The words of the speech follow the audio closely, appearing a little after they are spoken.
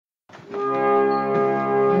Hello,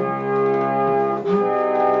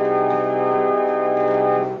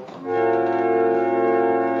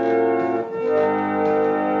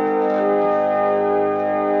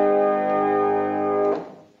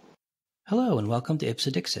 and welcome to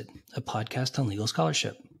Ipsa Dixit, a podcast on legal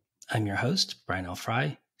scholarship. I'm your host, Brian L.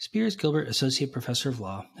 Fry, Spears Gilbert Associate Professor of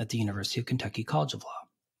Law at the University of Kentucky College of Law.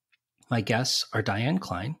 My guests are Diane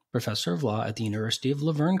Klein, Professor of Law at the University of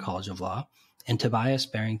Laverne College of Law, and Tobias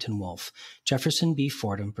Barrington Wolff, Jefferson B.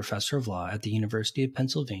 Fordham Professor of Law at the University of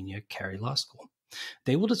Pennsylvania Carey Law School.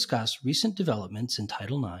 They will discuss recent developments in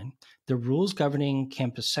Title IX, the rules governing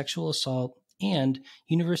campus sexual assault, and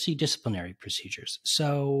university disciplinary procedures.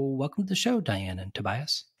 So welcome to the show, Diane and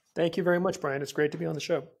Tobias. Thank you very much, Brian. It's great to be on the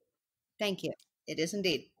show. Thank you. It is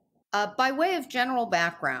indeed. By way of general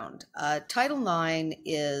background, Title IX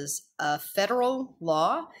is a federal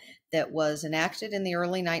law that was enacted in the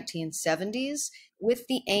early 1970s with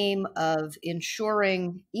the aim of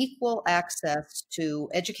ensuring equal access to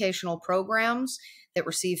educational programs that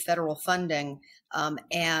receive federal funding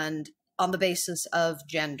and on the basis of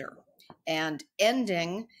gender, and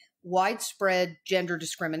ending widespread gender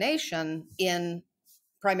discrimination in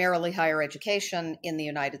primarily higher education in the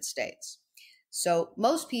United States. So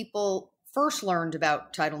most people first learned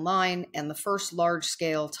about Title IX, and the first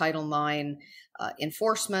large-scale Title IX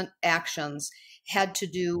enforcement actions had to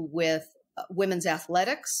do with women's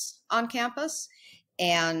athletics on campus,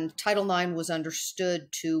 and Title IX was understood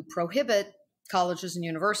to prohibit colleges and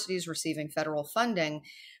universities receiving federal funding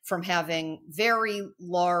from having very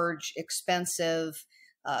large, expensive,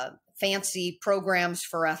 fancy programs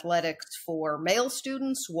for athletics for male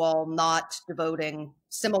students while not devoting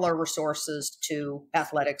similar resources to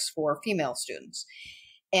athletics for female students.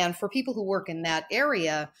 And for people who work in that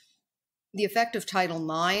area, the effect of Title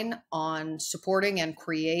IX on supporting and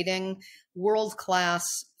creating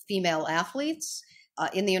world-class female athletes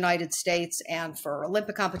in the United States and for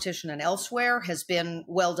Olympic competition and elsewhere has been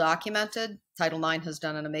well documented. Title IX has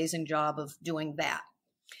done an amazing job of doing that.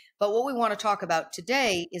 But what we want to talk about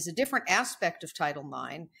today is a different aspect of Title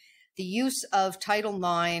IX, the use of Title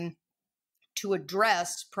IX to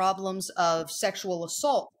address problems of sexual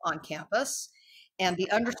assault on campus and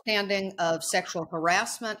the understanding of sexual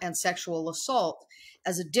harassment and sexual assault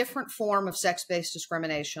as a different form of sex-based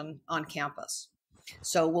discrimination on campus.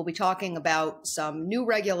 So we'll be talking about some new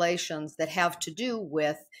regulations that have to do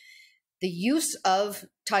with the use of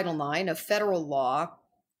Title IX, of federal law,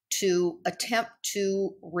 to attempt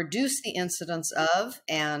to reduce the incidence of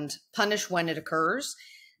and punish when it occurs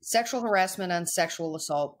sexual harassment and sexual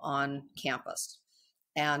assault on campus.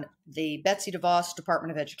 And the Betsy DeVos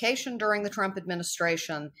Department of Education during the Trump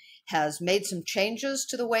administration has made some changes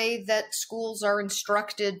to the way that schools are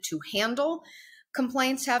instructed to handle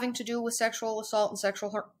complaints having to do with sexual assault and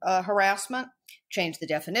sexual harassment, change the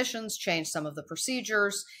definitions, change some of the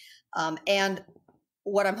procedures. And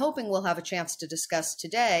what I'm hoping we'll have a chance to discuss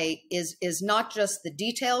today is not just the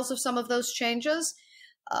details of some of those changes,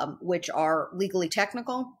 which are legally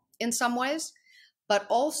technical in some ways, but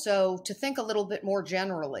also to think a little bit more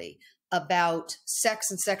generally about sex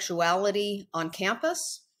and sexuality on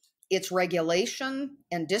campus, its regulation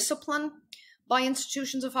and discipline by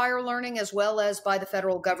institutions of higher learning, as well as by the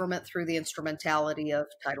federal government through the instrumentality of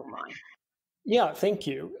Title IX. Yeah, thank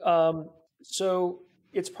you. So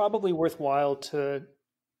it's probably worthwhile to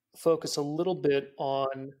focus a little bit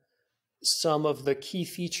on some of the key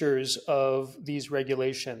features of these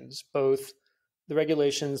regulations, both the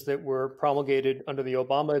regulations that were promulgated under the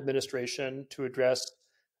Obama administration to address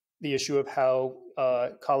the issue of how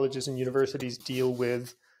colleges and universities deal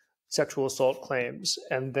with sexual assault claims,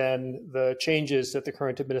 and then the changes that the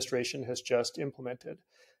current administration has just implemented.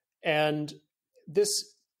 And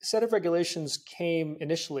this set of regulations came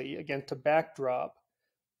initially against a backdrop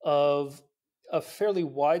of a fairly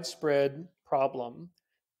widespread problem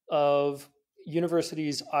of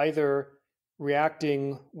universities either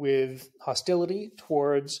reacting with hostility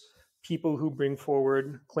towards people who bring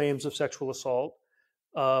forward claims of sexual assault,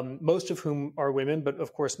 most of whom are women, but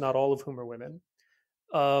of course not all of whom are women.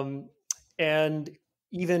 And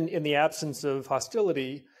even in the absence of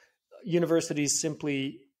hostility, universities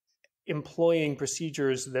simply employing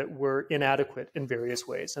procedures that were inadequate in various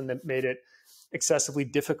ways and that made it excessively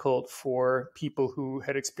difficult for people who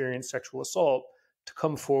had experienced sexual assault to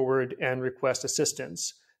come forward and request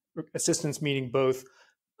assistance. Assistance meaning both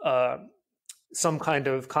some kind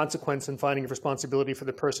of consequence and finding of responsibility for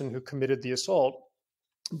the person who committed the assault,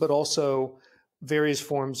 but also various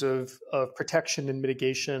forms of protection and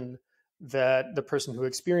mitigation that the person who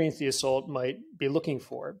experienced the assault might be looking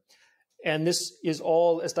for. And this is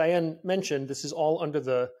all, as Diane mentioned, this is all under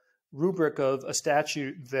the rubric of a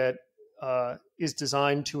statute that is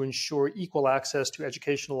designed to ensure equal access to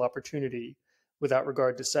educational opportunity without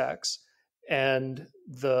regard to sex. And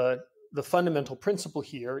the fundamental principle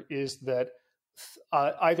here is that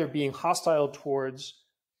either being hostile towards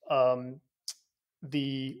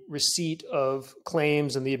the receipt of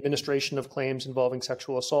claims and the administration of claims involving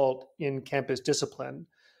sexual assault in campus discipline,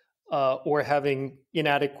 or having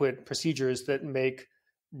inadequate procedures that make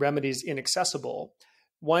remedies inaccessible,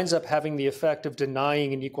 winds up having the effect of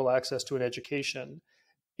denying an equal access to an education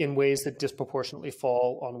in ways that disproportionately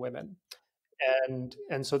fall on women.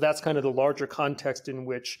 And so that's kind of the larger context in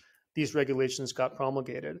which these regulations got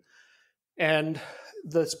promulgated. And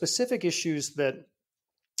the specific issues that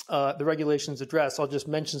the regulations address, I'll just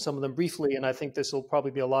mention some of them briefly, and I think this will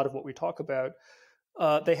probably be a lot of what we talk about.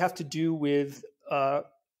 They have to do with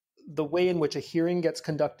the way in which a hearing gets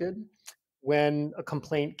conducted when a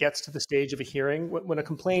complaint gets to the stage of a hearing. When a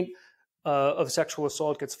complaint of sexual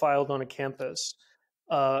assault gets filed on a campus,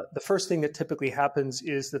 the first thing that typically happens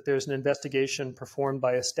is that there's an investigation performed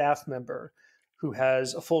by a staff member who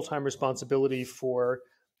has a full-time responsibility for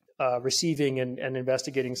receiving and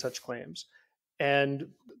investigating such claims. And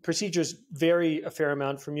procedures vary a fair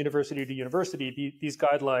amount from university to university. These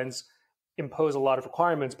guidelines impose a lot of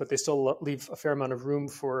requirements, but they still leave a fair amount of room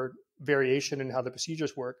for variation in how the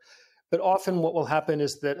procedures work. But often what will happen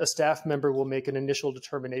is that a staff member will make an initial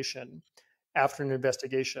determination after an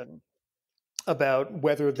investigation about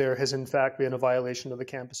whether there has in fact been a violation of the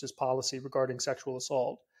campus's policy regarding sexual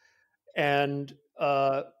assault, and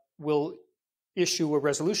will issue a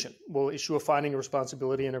resolution, will issue a finding of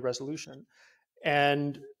responsibility and a resolution.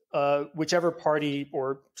 And whichever party,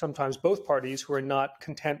 or sometimes both parties, who are not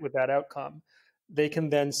content with that outcome, they can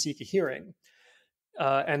then seek a hearing.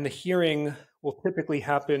 And the hearing will typically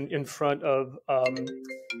happen in front of, a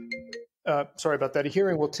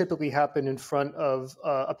hearing will typically happen in front of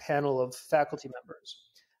a panel of faculty members.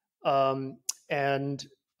 And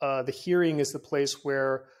the hearing is the place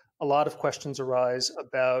where a lot of questions arise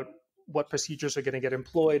about what procedures are going to get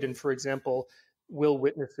employed. And for example, will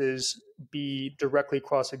witnesses be directly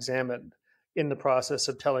cross-examined in the process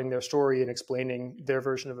of telling their story and explaining their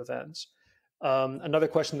version of events? Another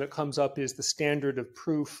question that comes up is the standard of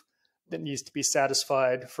proof that needs to be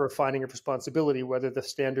satisfied for a finding of responsibility, whether the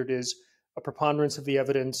standard is a preponderance of the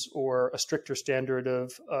evidence or a stricter standard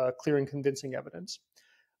of clear and convincing evidence.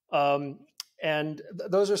 And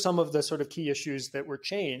those are some of the sort of key issues that were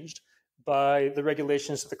changed by the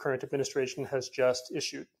regulations that the current administration has just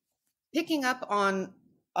issued. Picking up on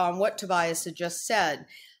what Tobias had just said,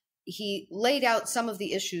 he laid out some of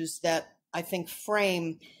the issues that I think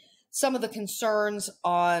frame some of the concerns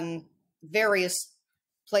on various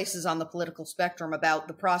places on the political spectrum about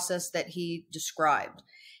the process that he described.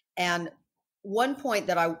 And one point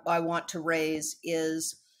that I want to raise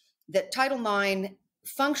is that Title IX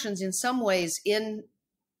functions in some ways in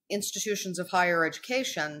institutions of higher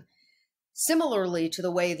education similarly to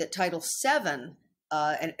the way that Title VII,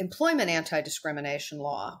 an employment anti-discrimination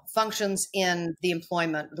law, functions in the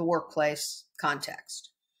workplace context.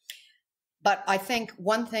 But I think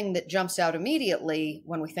one thing that jumps out immediately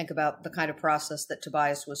when we think about the kind of process that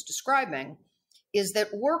Tobias was describing is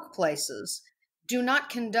that workplaces do not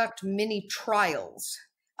conduct mini trials,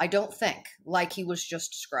 I don't think, like he was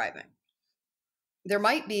just describing. There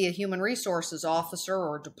might be a human resources officer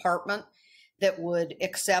or department that would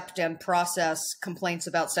accept and process complaints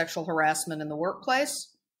about sexual harassment in the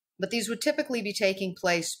workplace, but these would typically be taking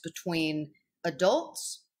place between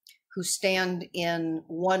adults who stand in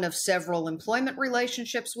one of several employment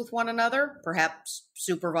relationships with one another, perhaps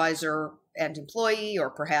supervisor and employee, or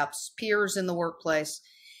perhaps peers in the workplace.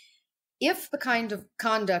 If the kind of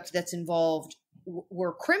conduct that's involved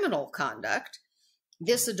were criminal conduct,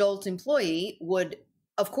 this adult employee would,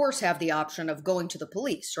 of course, have the option of going to the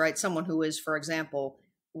police, right? Someone who is, for example,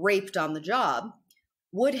 raped on the job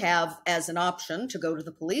would have as an option to go to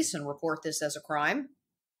the police and report this as a crime.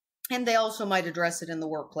 And they also might address it in the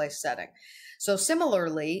workplace setting. So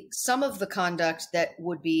similarly, some of the conduct that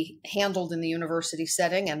would be handled in the university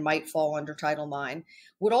setting and might fall under Title IX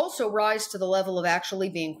would also rise to the level of actually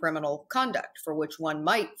being criminal conduct, for which one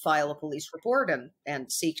might file a police report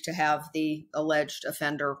and seek to have the alleged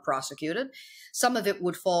offender prosecuted. Some of it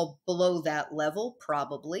would fall below that level,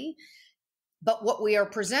 probably. But what we are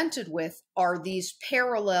presented with are these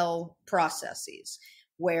parallel processes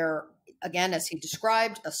where, again, as he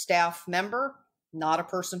described, a staff member, not a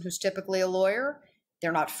person who's typically a lawyer,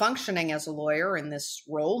 they're not functioning as a lawyer in this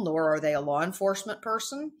role, nor are they a law enforcement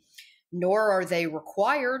person, nor are they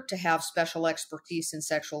required to have special expertise in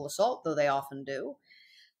sexual assault, though they often do.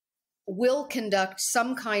 will conduct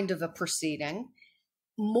some kind of a proceeding,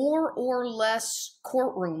 more or less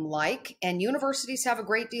courtroom-like, and universities have a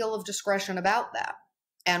great deal of discretion about that.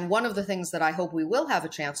 And one of the things that I hope we will have a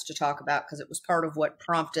chance to talk about, because it was part of what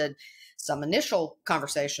prompted some initial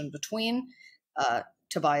conversation between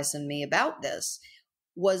Tobias and me about this,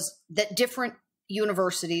 was that different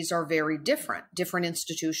universities are very different. Different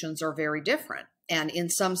institutions are very different. And in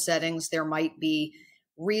some settings, there might be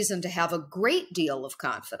reason to have a great deal of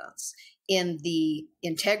confidence in the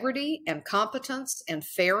integrity and competence and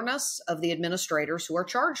fairness of the administrators who are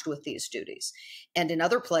charged with these duties. And in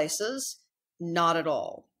other places, not at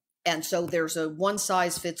all. And so there's a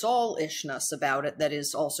one-size-fits-all-ishness about it that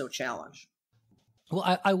is also a challenge.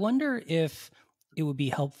 Well, I wonder if it would be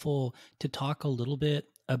helpful to talk a little bit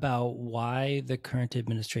about why the current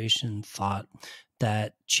administration thought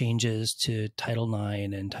that changes to Title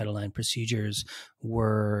IX and Title IX procedures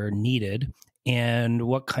were needed, and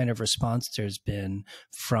what kind of response there's been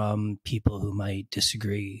from people who might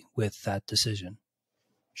disagree with that decision.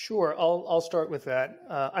 Sure, I'll start with that.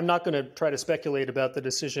 I'm not going to try to speculate about the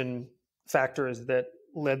decision factors that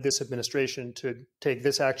led this administration to take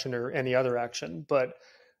this action or any other action, but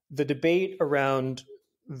the debate around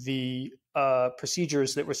the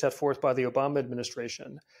procedures that were set forth by the Obama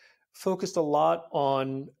administration focused a lot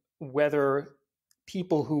on whether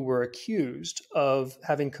people who were accused of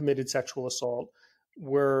having committed sexual assault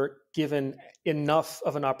were given enough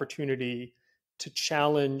of an opportunity to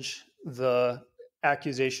challenge the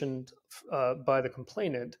accusation by the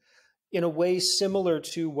complainant in a way similar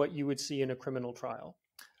to what you would see in a criminal trial.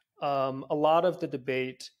 A lot of the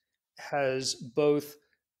debate has both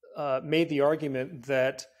made the argument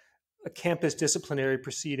that a campus disciplinary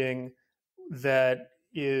proceeding that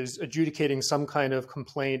is adjudicating some kind of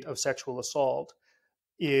complaint of sexual assault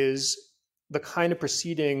is the kind of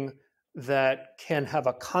proceeding that can have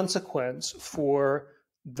a consequence for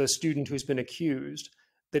the student who's been accused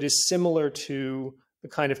that is similar to the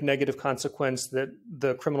kind of negative consequence that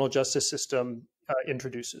the criminal justice system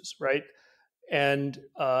introduces, right? And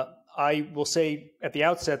I will say at the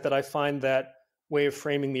outset that I find that way of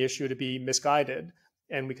framing the issue to be misguided,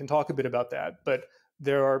 and we can talk a bit about that. But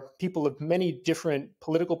there are people of many different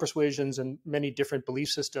political persuasions and many different belief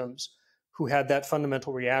systems who had that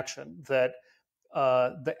fundamental reaction that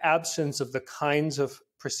the absence of the kinds of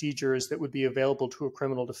procedures that would be available to a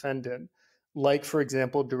criminal defendant, like, for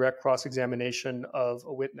example, direct cross-examination of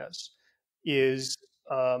a witness, is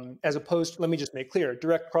as opposed to, let me just make clear,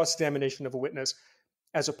 direct cross-examination of a witness,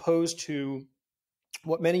 as opposed to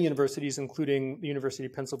what many universities, including the University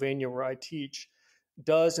of Pennsylvania, where I teach,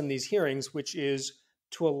 does in these hearings, which is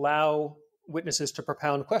to allow witnesses to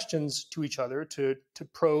propound questions to each other, to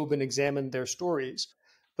probe and examine their stories,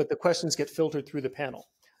 but the questions get filtered through the panel.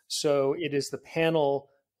 So it is the panel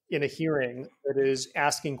in a hearing that is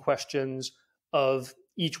asking questions of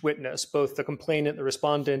each witness, both the complainant, the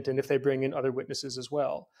respondent, and if they bring in other witnesses as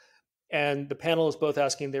well. And the panel is both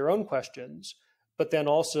asking their own questions, but then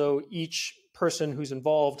also each person who's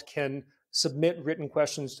involved can submit written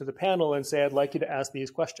questions to the panel and say, I'd like you to ask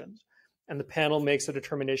these questions. And the panel makes a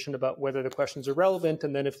determination about whether the questions are relevant.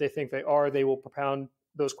 And then if they think they are, they will propound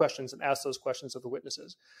those questions and ask those questions of the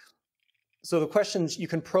witnesses. So the questions, you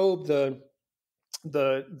can probe the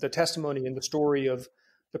testimony and the story of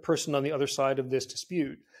the person on the other side of this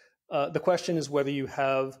dispute. The question is whether you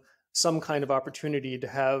have some kind of opportunity to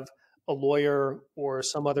have a lawyer or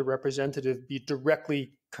some other representative be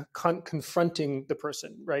directly confronting the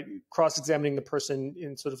person, right? Cross-examining the person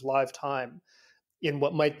in sort of live time in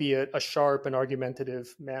what might be a sharp and argumentative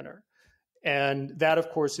manner. And that, of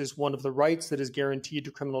course, is one of the rights that is guaranteed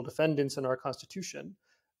to criminal defendants in our Constitution.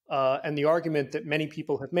 And the argument that many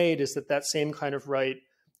people have made is that that same kind of right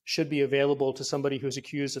should be available to somebody who's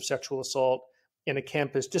accused of sexual assault in a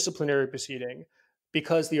campus disciplinary proceeding,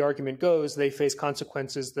 because the argument goes they face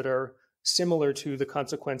consequences that are similar to the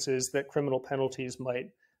consequences that criminal penalties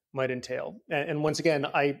might entail. And once again,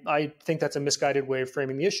 I think that's a misguided way of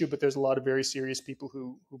framing the issue, but there's a lot of very serious people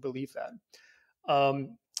who believe that.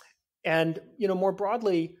 And, you know, more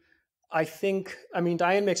broadly,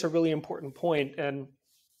 Diane makes a really important point, and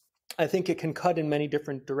I think it can cut in many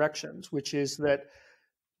different directions, which is that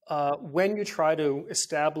when you try to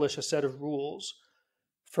establish a set of rules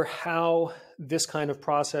for how this kind of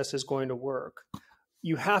process is going to work,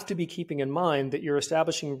 you have to be keeping in mind that you're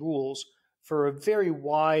establishing rules for a very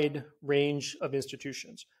wide range of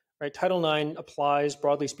institutions, right? Title IX applies,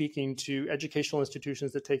 broadly speaking, to educational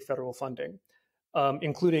institutions that take federal funding,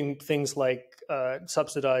 including things like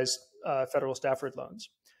subsidized federal Stafford loans.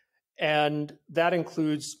 And that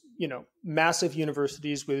includes, you know, massive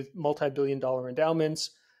universities with multi-billion-dollar endowments,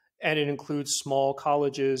 and it includes small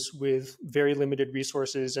colleges with very limited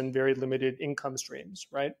resources and very limited income streams,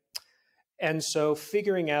 right? And so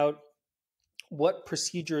figuring out what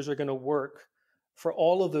procedures are going to work for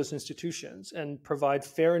all of those institutions and provide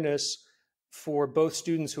fairness for both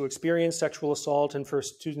students who experience sexual assault and for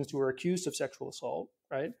students who are accused of sexual assault,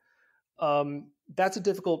 right? That's a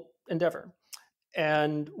difficult endeavor.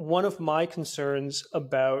 And one of my concerns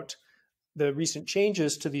about the recent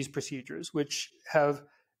changes to these procedures, which have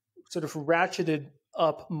sort of ratcheted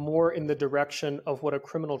up more in the direction of what a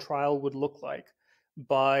criminal trial would look like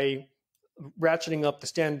by ratcheting up the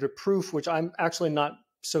standard of proof, which I'm actually not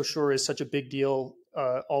so sure is such a big deal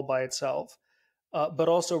all by itself, but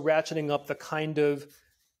also ratcheting up the kind of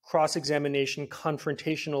cross-examination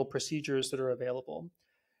confrontational procedures that are available.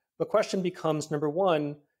 The question becomes, number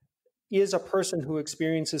one, is a person who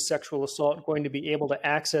experiences sexual assault going to be able to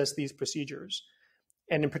access these procedures?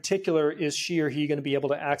 And in particular, is she or he going to be able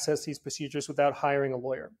to access these procedures without hiring a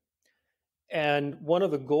lawyer? And one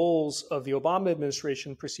of the goals of the Obama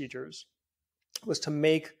administration procedures was to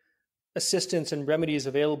make assistance and remedies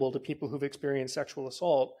available to people who've experienced sexual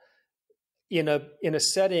assault in a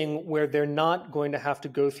setting where they're not going to have to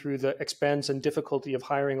go through the expense and difficulty of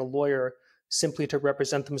hiring a lawyer simply to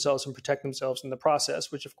represent themselves and protect themselves in the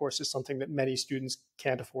process, which of course is something that many students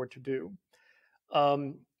can't afford to do.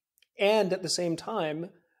 And at the same time,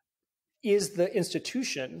 is the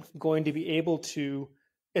institution going to be able to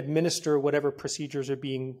administer whatever procedures are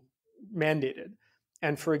being mandated?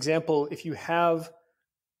 And for example, if you have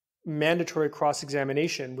mandatory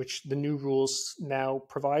cross-examination, which the new rules now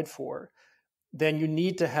provide for, then you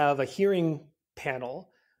need to have a hearing panel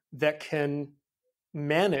that can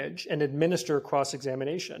manage and administer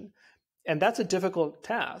cross-examination. And that's a difficult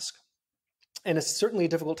task. And it's certainly a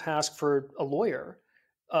difficult task for a lawyer.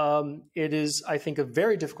 It is, I think, a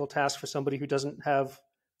very difficult task for somebody who doesn't have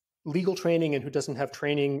legal training and who doesn't have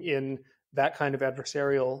training in that kind of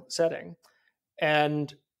adversarial setting.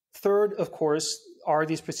 And third, of course, are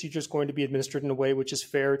these procedures going to be administered in a way which is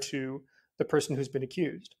fair to the person who's been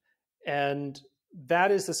accused? And that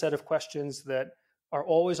is the set of questions that are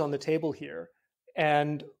always on the table here.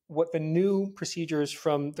 And what the new procedures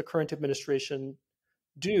from the current administration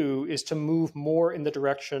do is to move more in the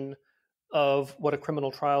direction of what a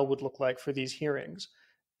criminal trial would look like for these hearings.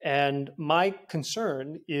 And my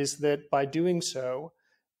concern is that by doing so,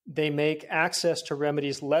 they make access to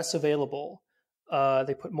remedies less available.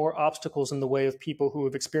 They put more obstacles in the way of people who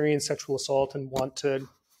have experienced sexual assault and want to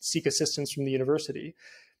seek assistance from the university.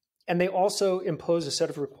 And they also impose a set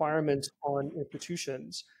of requirements on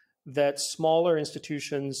institutions that smaller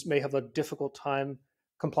institutions may have a difficult time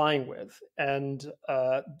complying with. And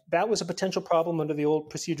that was a potential problem under the old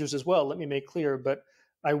procedures as well, let me make clear, but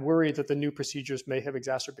I worry that the new procedures may have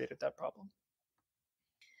exacerbated that problem.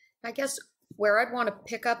 I guess where I'd want to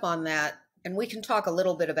pick up on that, and we can talk a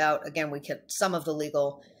little bit about, again, some of the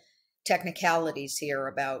legal technicalities here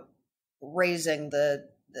about raising the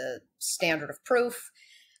standard of proof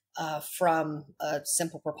from a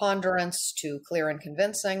simple preponderance to clear and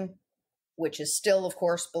convincing, which is still, of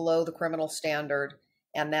course, below the criminal standard.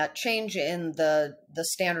 And that change in the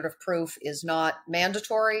standard of proof is not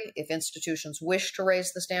mandatory. If institutions wish to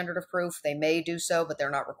raise the standard of proof, they may do so, but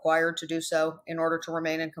they're not required to do so in order to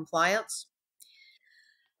remain in compliance.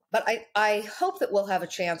 But I hope that we'll have a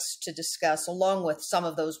chance to discuss, along with some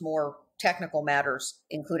of those more technical matters,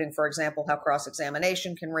 including, for example, how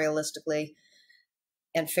cross-examination can realistically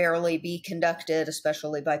and fairly be conducted,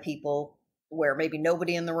 especially by people where maybe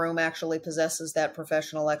nobody in the room actually possesses that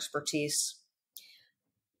professional expertise.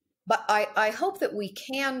 But I hope that we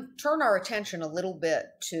can turn our attention a little bit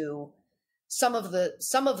to some of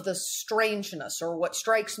the strangeness, or what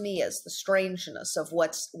strikes me as the strangeness of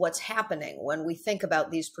what's happening when we think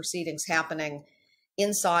about these proceedings happening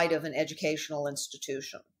inside of an educational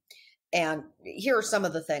institution. And here are some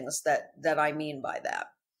of the things that I mean by that.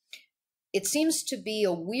 It seems to be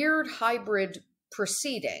a weird hybrid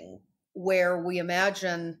proceeding where we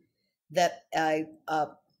imagine that a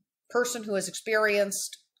person who has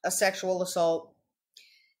experienced a sexual assault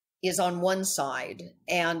is on one side,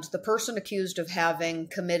 and the person accused of having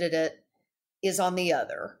committed it is on the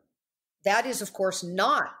other. That is, of course,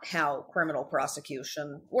 not how criminal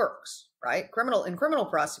prosecution works, right? In criminal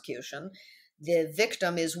prosecution, the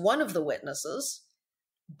victim is one of the witnesses,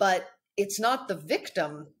 but it's not the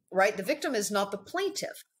victim, right? The victim is not the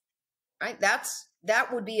plaintiff, right?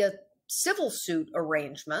 That would be a civil suit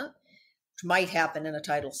arrangement, which might happen in a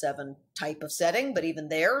Title VII type of setting, but even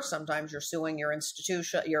there, sometimes you're suing your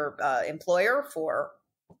institution, your employer for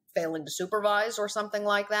failing to supervise or something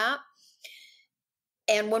like that.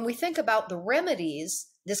 And when we think about the remedies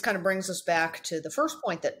this kind of brings us back to the first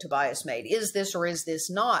point that Tobias made. Is this or is this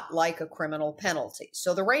not like a criminal penalty?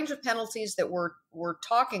 So the range of penalties that we're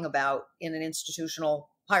talking about in an institutional,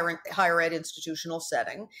 higher ed institutional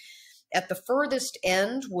setting, at the furthest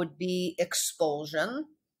end would be expulsion,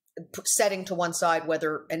 setting to one side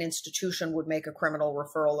whether an institution would make a criminal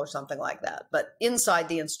referral or something like that. But inside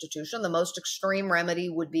the institution, the most extreme remedy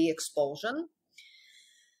would be expulsion.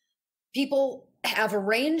 People have a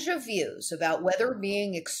range of views about whether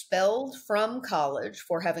being expelled from college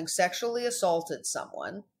for having sexually assaulted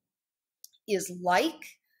someone is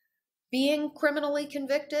like being criminally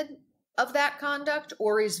convicted of that conduct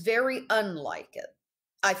or is very unlike it.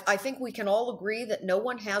 I think we can all agree that no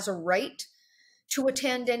one has a right to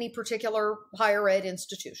attend any particular higher ed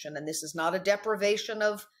institution, and this is not a deprivation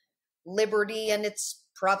of liberty, and it's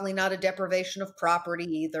probably not a deprivation of property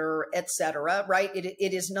either, et cetera, right?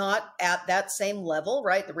 It is not at that same level,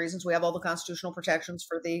 right? The reasons we have all the constitutional protections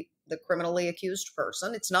for the criminally accused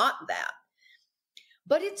person, it's not that.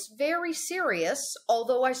 But it's very serious,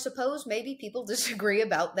 although I suppose maybe people disagree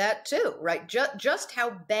about that too, right? Just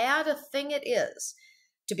how bad a thing it is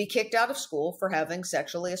to be kicked out of school for having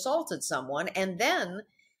sexually assaulted someone, and then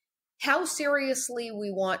how seriously we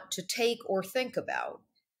want to take or think about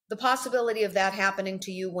the possibility of that happening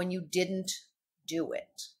to you when you didn't do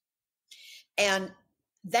it. And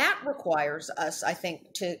that requires us, I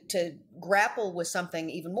think, to grapple with something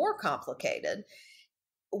even more complicated,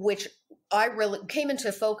 which I really came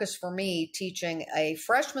into focus for me teaching a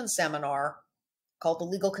freshman seminar called The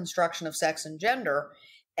Legal Construction of Sex and Gender.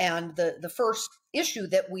 And the first issue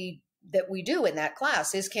that we do in that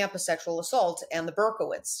class is campus sexual assault and the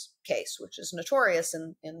Berkowitz case, which is notorious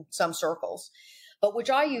in some circles, but which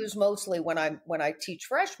I use mostly when I teach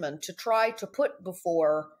freshmen to try to put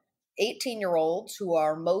before 18-year-olds who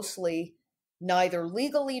are mostly neither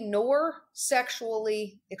legally nor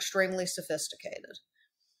sexually extremely sophisticated,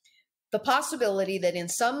 the possibility that in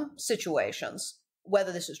some situations,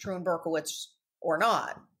 whether this is true in Berkowitz or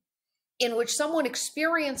not, in which someone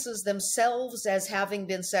experiences themselves as having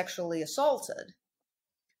been sexually assaulted,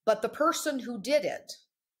 but the person who did it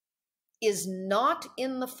is not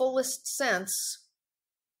in the fullest sense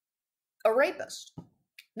a rapist,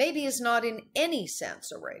 maybe is not in any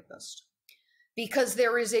sense a rapist, because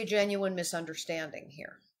there is a genuine misunderstanding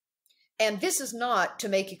here. And this is not to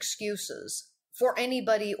make excuses for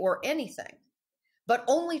anybody or anything, but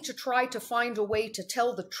only to try to find a way to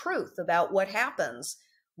tell the truth about what happens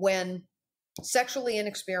when sexually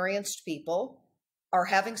inexperienced people are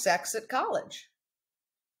having sex at college,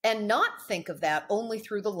 and not think of that only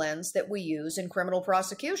through the lens that we use in criminal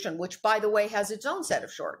prosecution, which, by the way, has its own set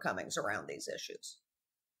of shortcomings around these issues.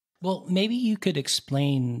 Well, maybe you could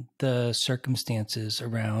explain the circumstances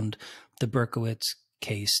around the Berkowitz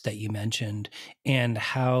case that you mentioned and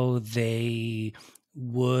how they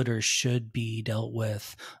would or should be dealt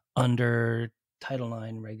with under Title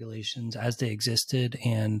IX regulations as they existed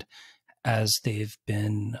and as they've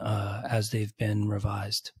been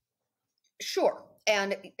revised. Sure.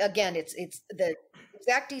 And again, it's the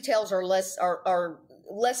exact details are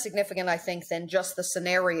less significant, I think, than just the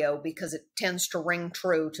scenario, because it tends to ring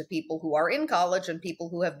true to people who are in college and people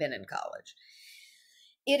who have been in college.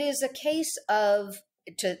 It is a case of,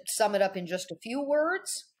 to sum it up in just a few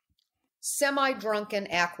words,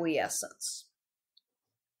 semi-drunken acquiescence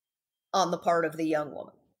on the part of the young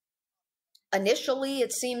woman. Initially,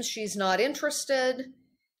 it seems she's not interested.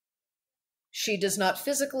 She does not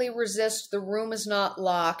physically resist. The room is not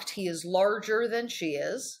locked. He is larger than she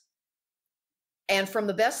is. And from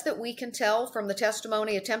the best that we can tell from the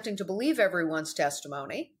testimony, attempting to believe everyone's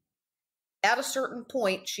testimony, at a certain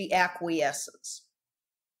point, she acquiesces.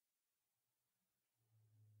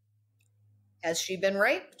 Has she been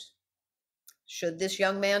raped? Should this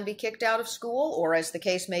young man be kicked out of school, or, as the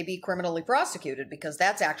case may be, criminally prosecuted? Because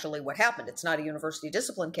that's actually what happened. It's not a university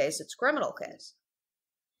discipline case, it's a criminal case.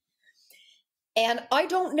 And I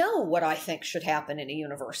don't know what I think should happen in a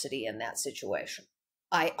university in that situation.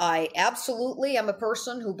 I absolutely am a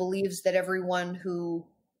person who believes that everyone who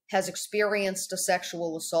has experienced a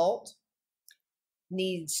sexual assault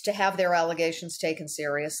needs to have their allegations taken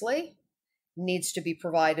seriously, needs to be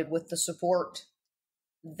provided with the support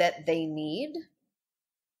that they need.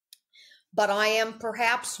 But I am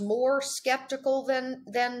perhaps more skeptical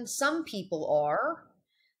than some people are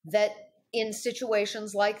that in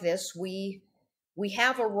situations like this, we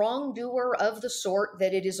have a wrongdoer of the sort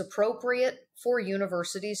that it is appropriate for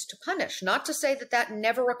universities to punish. Not to say that that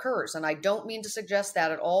never occurs, and I don't mean to suggest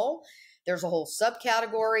that at all. There's a whole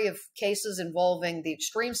subcategory of cases involving the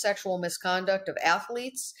extreme sexual misconduct of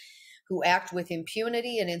athletes who act with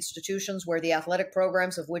impunity in institutions where the athletic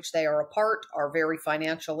programs of which they are a part are very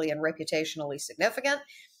financially and reputationally significant.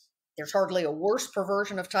 There's hardly a worse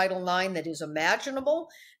perversion of Title IX that is imaginable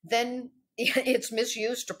than its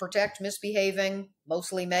misuse to protect misbehaving,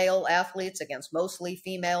 mostly male athletes against mostly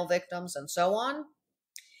female victims and so on.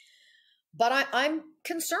 But I'm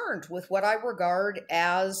concerned with what I regard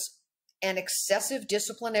as an excessive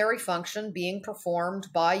disciplinary function being performed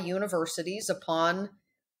by universities upon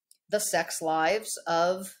the sex lives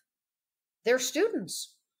of their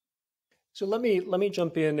students. So let me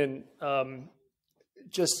jump in and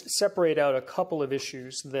just separate out a couple of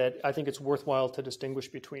issues that I think it's worthwhile to distinguish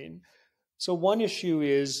between. So one issue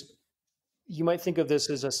is, you might think of this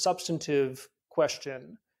as a substantive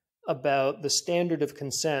question about the standard of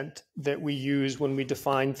consent that we use when we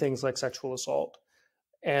define things like sexual assault,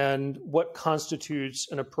 and what constitutes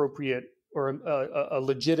an appropriate or a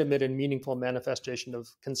legitimate and meaningful manifestation of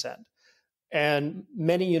consent. And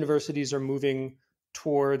many universities are moving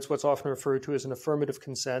towards what's often referred to as an affirmative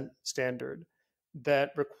consent standard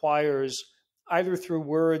that requires, either through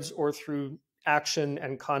words or through action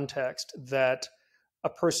and context, that a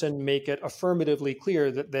person make it affirmatively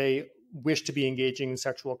clear that they wish to be engaging in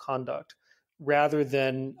sexual conduct, rather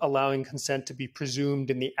than allowing consent to be presumed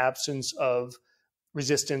in the absence of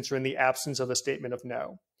resistance or in the absence of a statement of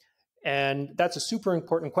no. And that's a super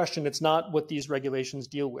important question. It's not what these regulations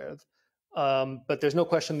deal with, but there's no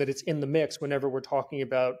question that it's in the mix whenever we're talking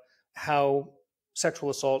about how sexual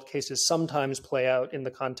assault cases sometimes play out in the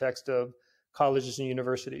context of colleges and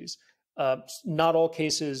universities. Not all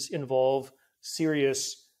cases involve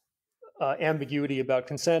serious ambiguity about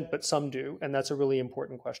consent, but some do, and that's a really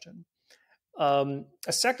important question. A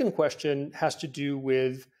second question has to do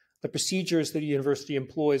with the procedures that a university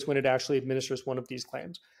employs when it actually administers one of these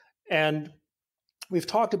claims. And we've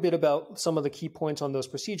talked a bit about some of the key points on those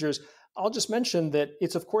procedures. I'll just mention that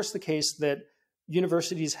it's of course the case that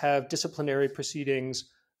universities have disciplinary proceedings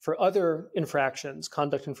for other infractions,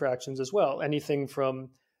 conduct infractions as well, anything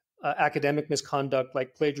from academic misconduct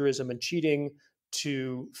like plagiarism and cheating,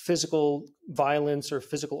 to physical violence or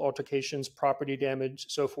physical altercations, property damage,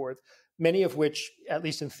 so forth, many of which, at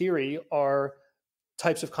least in theory, are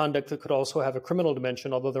types of conduct that could also have a criminal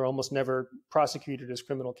dimension, although they're almost never prosecuted as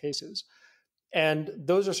criminal cases. And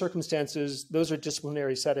those are circumstances, those are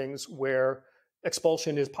disciplinary settings where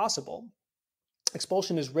expulsion is possible.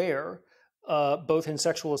 Expulsion is rare, both in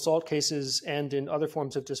sexual assault cases and in other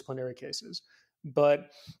forms of disciplinary cases. But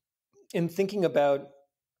in thinking about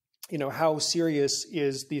how serious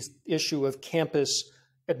is the issue of campus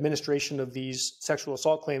administration of these sexual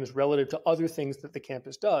assault claims relative to other things that the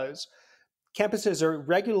campus does, campuses are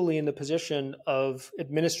regularly in the position of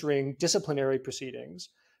administering disciplinary proceedings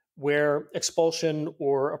where expulsion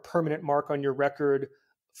or a permanent mark on your record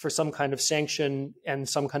for some kind of sanction and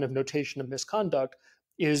some kind of notation of misconduct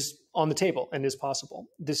is on the table and is possible.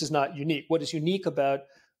 This is not unique. What is unique about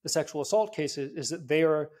the sexual assault cases is that they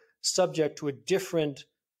are subject to a different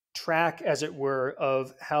track, as it were,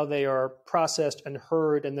 of how they are processed and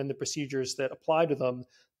heard, and then the procedures that apply to them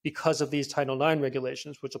because of these Title IX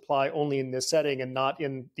regulations, which apply only in this setting and not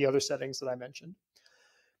in the other settings that I mentioned.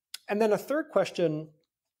 And then a third question,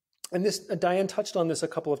 and this Diane touched on this a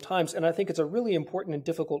couple of times, and I think it's a really important and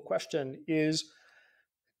difficult question, is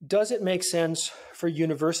does it make sense for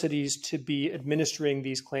universities to be administering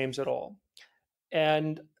these claims at all?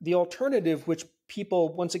 And the alternative, which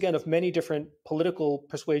people, once again, of many different political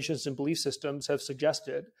persuasions and belief systems have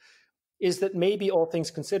suggested, is that maybe, all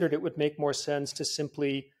things considered, it would make more sense to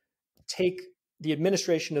simply take the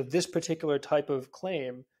administration of this particular type of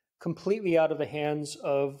claim completely out of the hands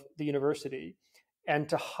of the university, and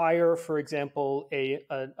to hire, for example, a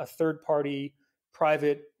third-party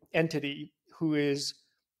private entity who is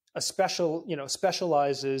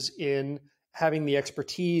specializes in having the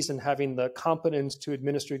expertise and having the competence to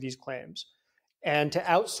administer these claims, and to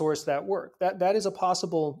outsource that work. That is a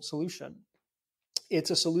possible solution. It's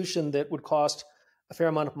a solution that would cost a fair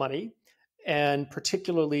amount of money, and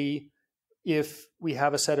particularly if we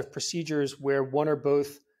have a set of procedures where one or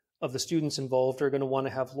both of the students involved are going to want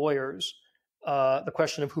to have lawyers, the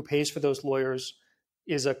question of who pays for those lawyers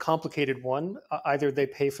is a complicated one. Either they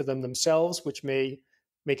pay for them themselves, which may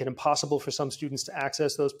make it impossible for some students to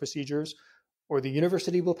access those procedures, or the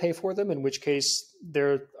university will pay for them, in which case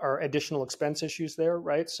there are additional expense issues there,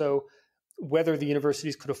 right? So whether the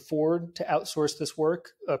universities could afford to outsource this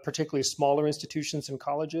work, particularly smaller institutions and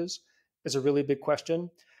colleges, is a really big question.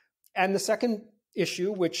 And the second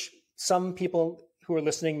issue, which some people who are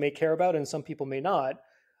listening may care about and some people may not,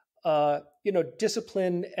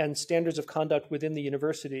 discipline and standards of conduct within the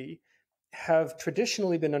university have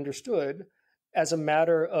traditionally been understood as a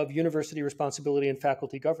matter of university responsibility and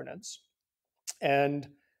faculty governance. And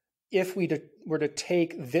if we were to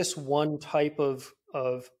take this one type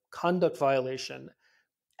of conduct violation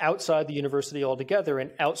outside the university altogether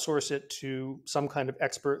and outsource it to some kind of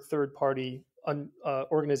expert third-party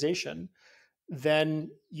organization, then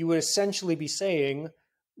you would essentially be saying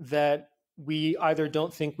that we either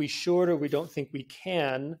don't think we should or we don't think we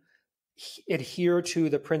can adhere to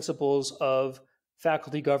the principles of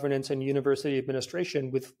faculty governance and university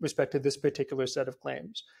administration with respect to this particular set of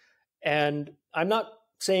claims. And I'm not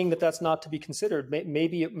saying that that's not to be considered.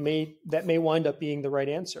 Maybe that may wind up being the right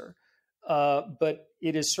answer. But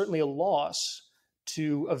it is certainly a loss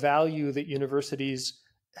to a value that universities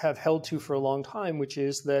have held to for a long time, which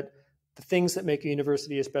is that the things that make a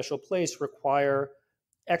university a special place require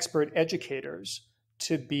expert educators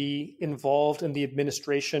to be involved in the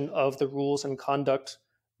administration of the rules and conduct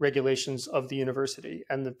regulations of the university,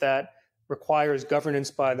 and that requires governance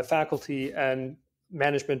by the faculty and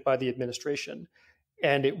management by the administration.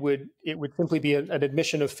 And it would simply be an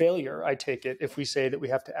admission of failure, I take it, if we say that we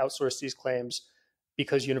have to outsource these claims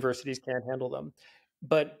because universities can't handle them.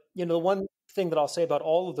 But the one thing that I'll say about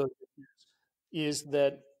all of those issues is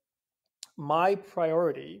that my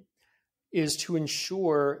priority is to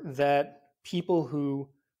ensure that people who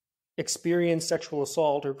experience sexual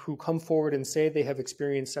assault or who come forward and say they have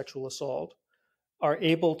experienced sexual assault are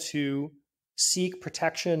able to seek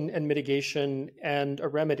protection and mitigation and a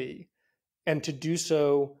remedy, and to do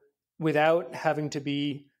so without having to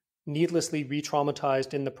be needlessly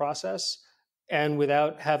re-traumatized in the process and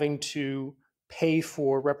without having to pay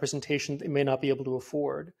for representation they may not be able to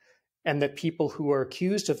afford. And that people who are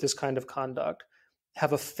accused of this kind of conduct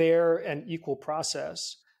have a fair and equal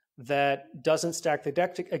process that doesn't stack the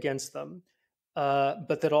deck against them,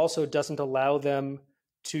 but that also doesn't allow them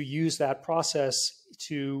to use that process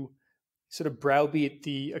to sort of browbeat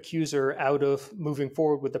the accuser out of moving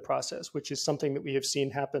forward with the process, which is something that we have seen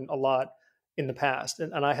happen a lot in the past.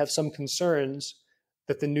 And I have some concerns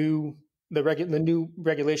that the new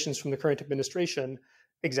regulations from the current administration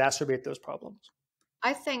exacerbate those problems.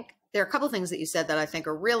 I think there are a couple of things that you said that I think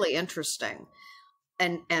are really interesting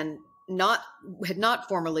and had not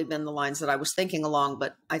formerly been the lines that I was thinking along,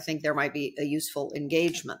 but I think there might be a useful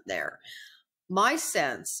engagement there. My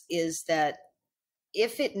sense is that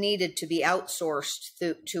if it needed to be outsourced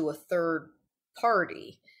to a third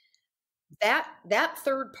party, that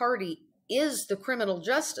third party is the criminal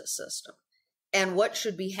justice system. And what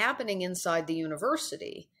should be happening inside the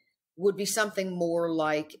university would be something more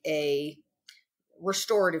like a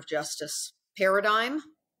restorative justice paradigm,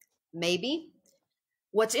 maybe.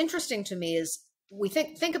 What's interesting to me is we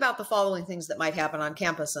think about the following things that might happen on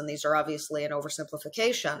campus, and these are obviously an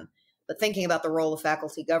oversimplification, but thinking about the role of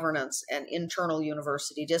faculty governance and internal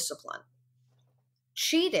university discipline.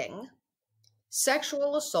 Cheating,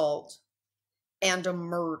 sexual assault, and a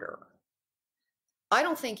murder. I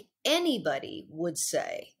don't think anybody would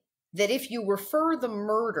say that if you refer the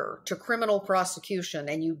murder to criminal prosecution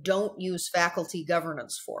and you don't use faculty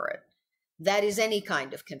governance for it, that is any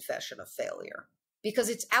kind of confession of failure, because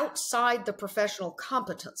it's outside the professional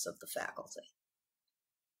competence of the faculty.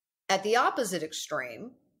 At the opposite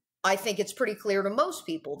extreme, I think it's pretty clear to most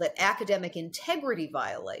people that academic integrity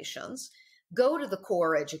violations go to the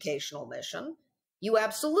core educational mission. You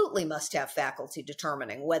absolutely must have faculty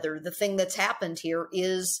determining whether the thing that's happened here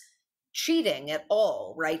is cheating at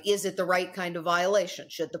all, right? Is it the right kind of violation?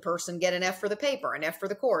 Should the person get an F for the paper, an F for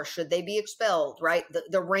the course? Should they be expelled, right?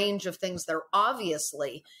 The range of things that are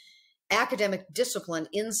obviously academic discipline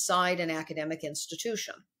inside an academic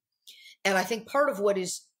institution. And I think part of what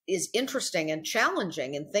is interesting and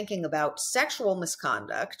challenging in thinking about sexual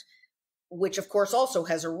misconduct, which of course also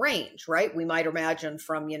has a range, right? We might imagine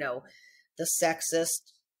from, the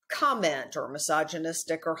sexist comment or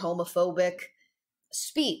misogynistic or homophobic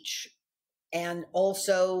speech, and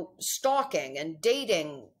also stalking and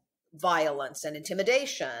dating violence and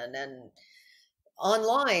intimidation and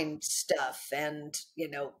online stuff and,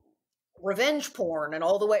 revenge porn and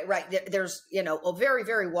all the way, right? There's, a very,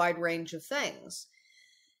 very wide range of things.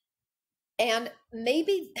 And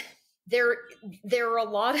maybe there are a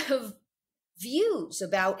lot of views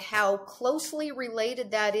about how closely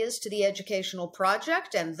related that is to the educational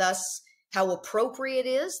project, and thus how appropriate it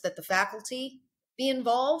is that the faculty be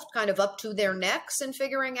involved kind of up to their necks in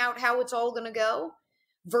figuring out how it's all going to go,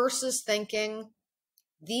 versus thinking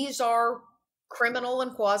these are criminal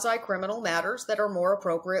and quasi-criminal matters that are more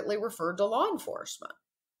appropriately referred to law enforcement,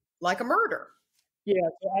 like a murder. Yeah,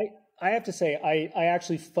 so I have to say, I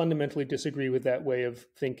actually fundamentally disagree with that way of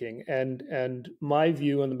thinking. And my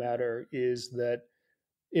view on the matter is that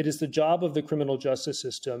it is the job of the criminal justice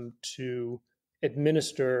system to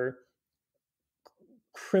administer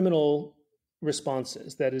criminal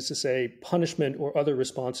responses, that is to say, punishment or other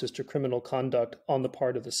responses to criminal conduct on the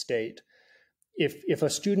part of the state. If a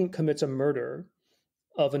student commits a murder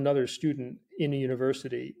of another student in a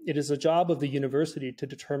university, it is the job of the university to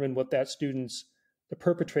determine what that student's, the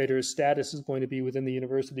perpetrator's status is going to be within the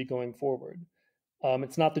university going forward.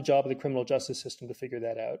 It's not the job of the criminal justice system to figure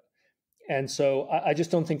that out. And so I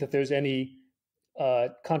just don't think that there's any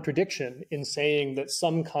contradiction in saying that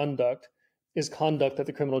some conduct is conduct that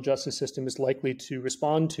the criminal justice system is likely to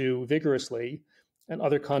respond to vigorously, and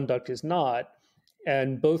other conduct is not.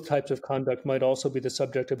 And both types of conduct might also be the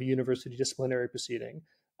subject of a university disciplinary proceeding.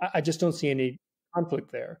 I just don't see any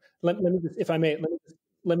conflict there. Let me just, if I may,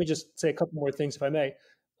 let me just say a couple more things, if I may.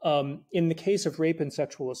 In the case of rape and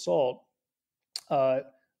sexual assault,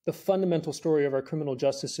 the fundamental story of our criminal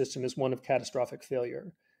justice system is one of catastrophic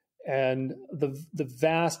failure. And the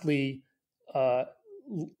vastly,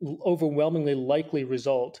 overwhelmingly likely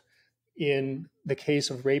result in the case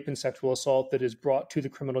of rape and sexual assault that is brought to the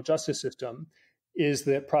criminal justice system is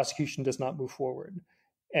that prosecution does not move forward.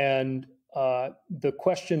 And the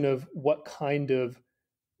question of what kind of,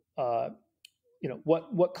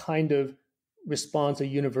 what kind of response a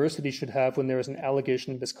university should have when there is an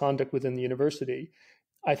allegation of misconduct within the university,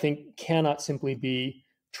 I think cannot simply be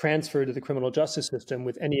transferred to the criminal justice system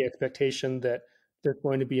with any expectation that there's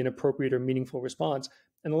going to be an appropriate or meaningful response.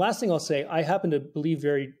 And the last thing I'll say, I happen to believe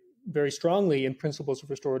very, very strongly in principles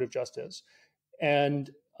of restorative justice.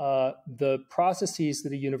 And the processes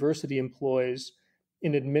that a university employs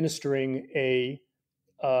in administering a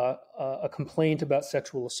complaint about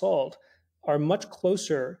sexual assault are much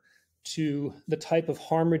closer to the type of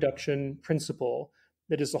harm reduction principle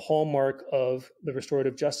that is the hallmark of the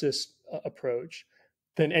restorative justice approach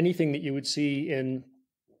than anything that you would see in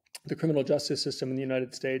the criminal justice system in the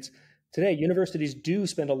United States today. Universities do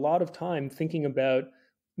spend a lot of time thinking about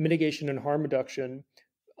mitigation and harm reduction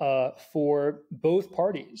for both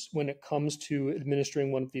parties when it comes to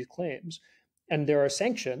administering one of these claims. And there are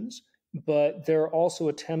sanctions, but there are also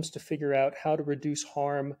attempts to figure out how to reduce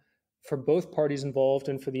harm for both parties involved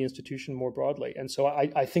and for the institution more broadly. And so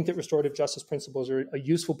I think that restorative justice principles are a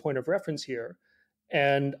useful point of reference here.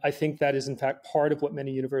 And I think that is, in fact, part of what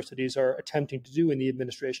many universities are attempting to do in the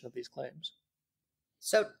administration of these claims.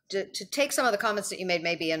 So to take some of the comments that you made,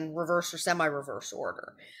 maybe in reverse or semi-reverse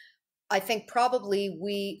order, I think probably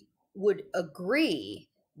we would agree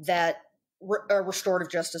that a restorative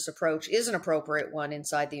justice approach is an appropriate one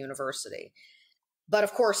inside the university. But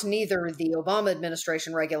of course, neither the Obama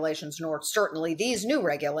administration regulations nor certainly these new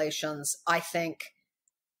regulations, I think,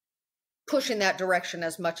 push in that direction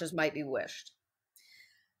as much as might be wished.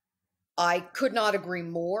 I could not agree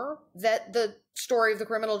more that the story of the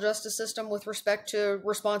criminal justice system with respect to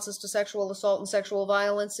responses to sexual assault and sexual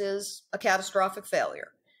violence is a catastrophic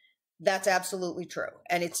failure. That's absolutely true.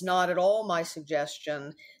 And it's not at all my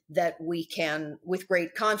suggestion that we can, with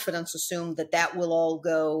great confidence, assume that that will all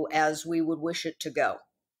go as we would wish it to go.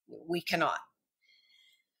 We cannot.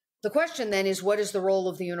 The question then is, what is the role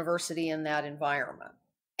of the university in that environment?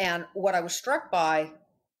 And what I was struck by,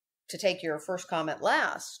 to take your first comment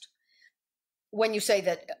last, when you say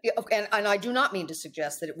that, and I do not mean to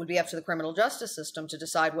suggest that it would be up to the criminal justice system to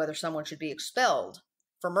decide whether someone should be expelled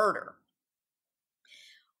for murder.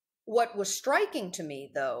 What was striking to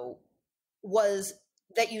me, though, was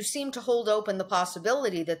that you seem to hold open the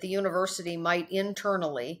possibility that the university might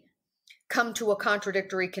internally come to a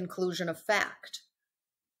contradictory conclusion of fact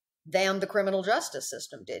than the criminal justice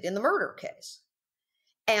system did in the murder case.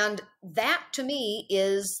 And that, to me,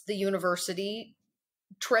 is the university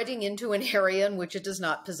treading into an area in which it does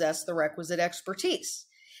not possess the requisite expertise.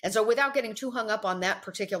 And so without getting too hung up on that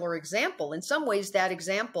particular example, in some ways that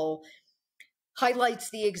example highlights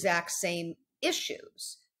the exact same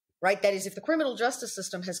issues, right? That is, if the criminal justice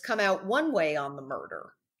system has come out one way on the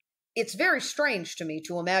murder, it's very strange to me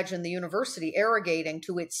to imagine the university arrogating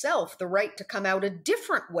to itself the right to come out a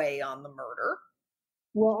different way on the murder.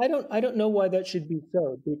 Well, I don't know why that should be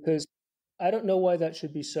so, because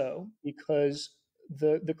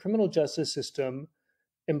the criminal justice system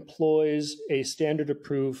employs a standard of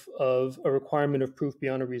proof of a requirement of proof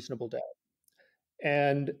beyond a reasonable doubt.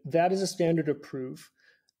 And that is a standard of proof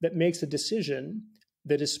that makes a decision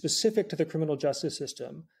that is specific to the criminal justice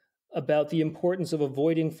system about the importance of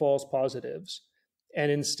avoiding false positives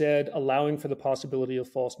and instead allowing for the possibility of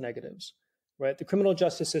false negatives, right? The criminal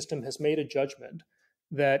justice system has made a judgment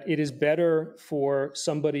that it is better for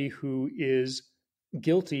somebody who is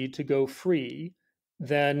guilty to go free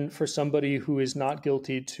than for somebody who is not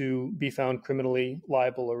guilty to be found criminally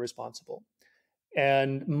liable or responsible.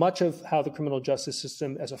 And much of how the criminal justice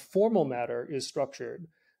system as a formal matter is structured,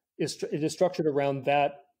 it is structured around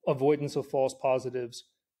that avoidance of false positives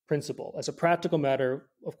principle. As a practical matter,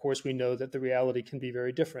 of course, we know that the reality can be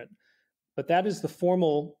very different. But that is the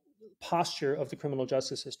formal posture of the criminal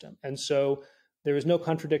justice system. And so there is no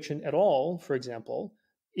contradiction at all, for example,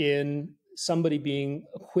 in somebody being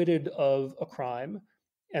acquitted of a crime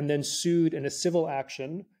and then sued in a civil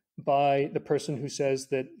action by the person who says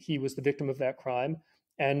that he was the victim of that crime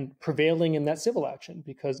and prevailing in that civil action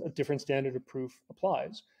because a different standard of proof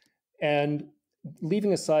applies. And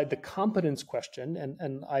leaving aside the competence question,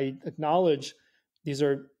 and I acknowledge these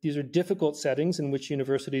are difficult settings in which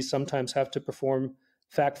universities sometimes have to perform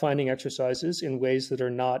fact-finding exercises in ways that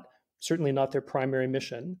are certainly not their primary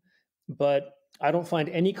mission. But I don't find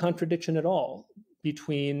any contradiction at all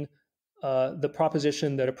between the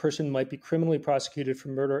proposition that a person might be criminally prosecuted for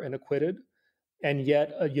murder and acquitted, and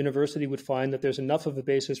yet a university would find that there's enough of a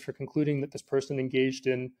basis for concluding that this person engaged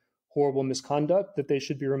in horrible misconduct that they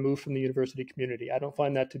should be removed from the university community. I don't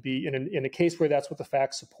find that to be, in a case where that's what the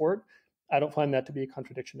facts support, I don't find that to be a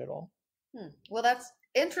contradiction at all. Well, that's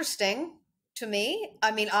interesting to me.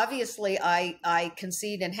 I mean, obviously, I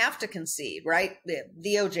concede and have to concede, right?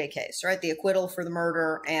 The OJ case, right? The acquittal for the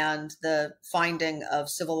murder and the finding of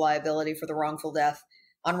civil liability for the wrongful death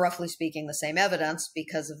on, roughly speaking, the same evidence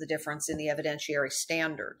because of the difference in the evidentiary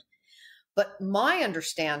standard. But my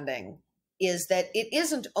understanding is that it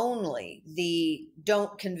isn't only the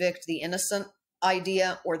don't convict the innocent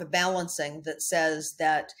idea or the balancing that says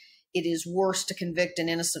that it is worse to convict an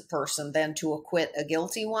innocent person than to acquit a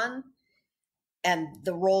guilty one, and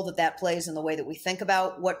the role that that plays in the way that we think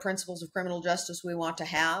about what principles of criminal justice we want to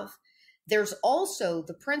have. There's also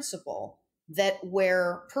the principle that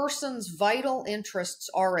where persons' vital interests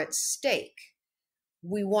are at stake,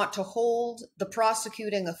 we want to hold the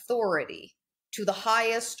prosecuting authority to the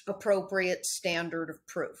highest appropriate standard of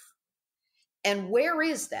proof. And where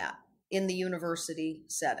is that in the university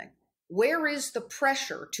setting? Where is the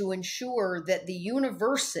pressure to ensure that the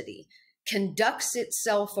university conducts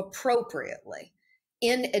itself appropriately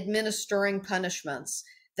in administering punishments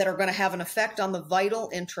that are going to have an effect on the vital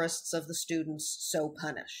interests of the students so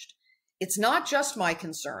punished? It's not just my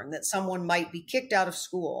concern that someone might be kicked out of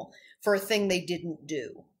school for a thing they didn't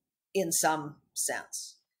do in some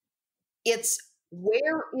sense. It's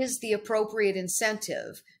where is the appropriate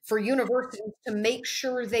incentive for universities to make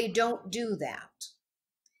sure they don't do that,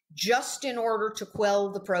 just in order to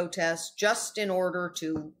quell the protests, just in order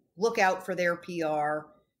to look out for their PR,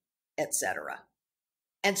 etc.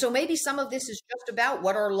 And so maybe some of this is just about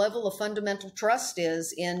what our level of fundamental trust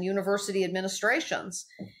is in university administrations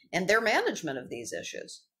and their management of these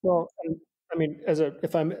issues. Well, I mean,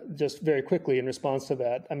 if I'm just very quickly in response to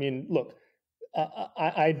that, I mean, look,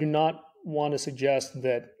 I do not want to suggest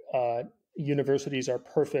that universities are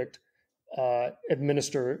perfect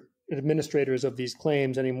administrators of these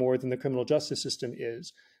claims any more than the criminal justice system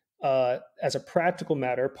is. As a practical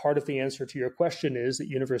matter, part of the answer to your question is that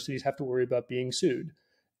universities have to worry about being sued.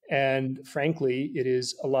 And frankly, it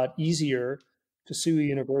is a lot easier to sue a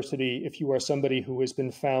university if you are somebody who has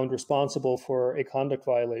been found responsible for a conduct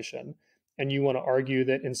violation and you want to argue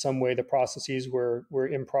that in some way the processes were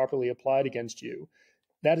improperly applied against you.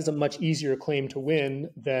 That is a much easier claim to win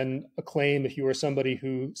than a claim if you are somebody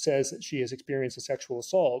who says that she has experienced a sexual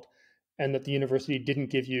assault and that the university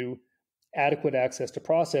didn't give you adequate access to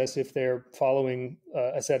process if they're following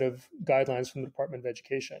a set of guidelines from the Department of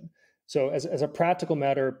Education. So as a practical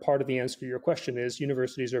matter, part of the answer to your question is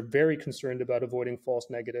universities are very concerned about avoiding false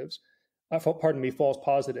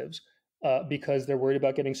positives, because they're worried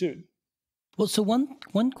about getting sued. Well, so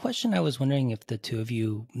one question I was wondering if the two of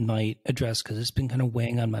you might address, because it's been kind of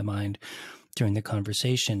weighing on my mind during the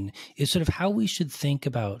conversation, is sort of how we should think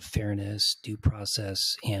about fairness, due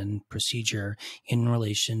process, and procedure in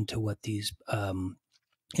relation to what these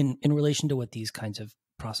in relation to what these kinds of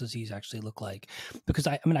processes actually look like. Because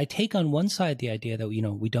I mean, I take on one side the idea that, you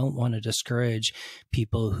know, we don't want to discourage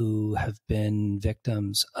people who have been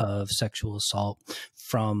victims of sexual assault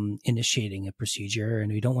from initiating a procedure,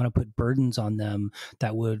 and we don't want to put burdens on them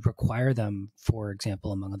that would require them, for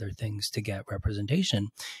example, among other things, to get representation.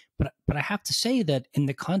 But I have to say that in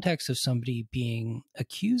the context of somebody being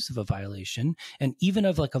accused of a violation, and even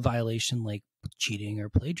of like a violation like cheating or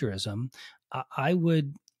plagiarism, I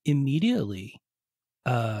would immediately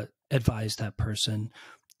advise that person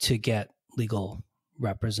to get legal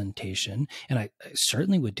representation. And I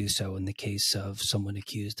certainly would do so in the case of someone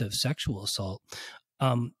accused of sexual assault.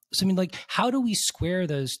 So, I mean, like, how do we square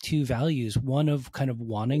those two values? One of kind of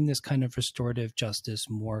wanting this kind of restorative justice,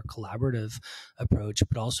 more collaborative approach,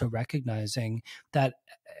 but also recognizing that,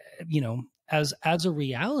 as a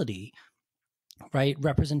reality, right,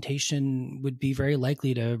 representation would be very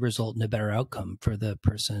likely to result in a better outcome for the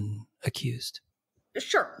person accused.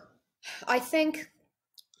 Sure. I think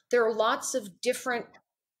there are lots of different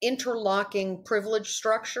interlocking privilege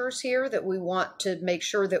structures here that we want to make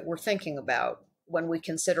sure that we're thinking about when we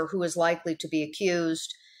consider who is likely to be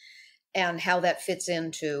accused and how that fits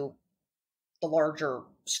into the larger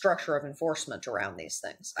structure of enforcement around these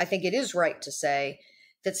things. I think it is right to say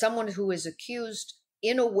that someone who is accused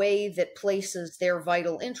in a way that places their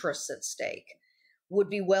vital interests at stake would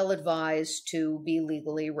be well advised to be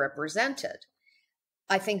legally represented.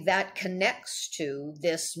 I think that connects to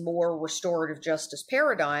this more restorative justice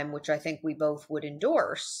paradigm, which I think we both would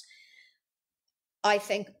endorse. I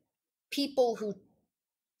think people who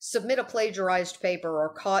submit a plagiarized paper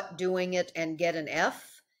are caught doing it and get an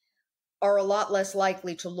F are a lot less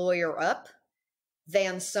likely to lawyer up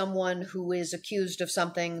than someone who is accused of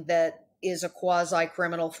something that is a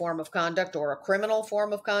quasi-criminal form of conduct or a criminal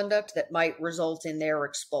form of conduct that might result in their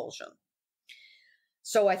expulsion.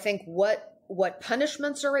 So I think what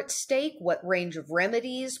punishments are at stake, what range of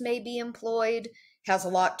remedies may be employed, has a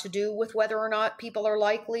lot to do with whether or not people are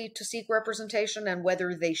likely to seek representation and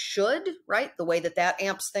whether they should, right? The way that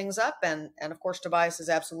amps things up. And of course, Tobias is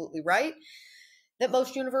absolutely right that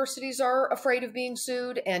most universities are afraid of being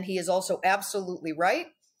sued. And he is also absolutely right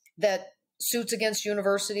that suits against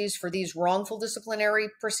universities for these wrongful disciplinary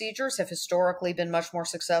procedures have historically been much more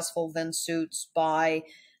successful than suits by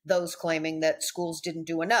those claiming that schools didn't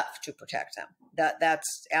do enough to protect them.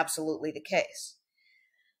 That's absolutely the case.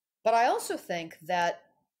 But I also think that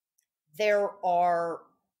there are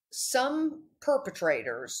some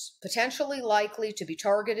perpetrators potentially likely to be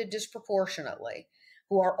targeted disproportionately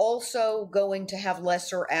who are also going to have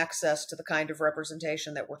lesser access to the kind of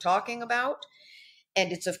representation that we're talking about.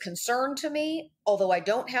 And it's of concern to me, although I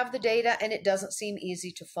don't have the data and it doesn't seem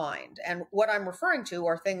easy to find. And what I'm referring to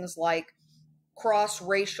are things like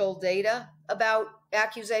cross-racial data about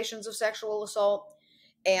accusations of sexual assault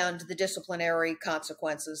and the disciplinary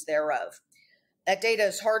consequences thereof. That data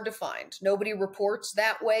is hard to find. Nobody reports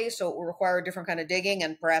that way, so it will require a different kind of digging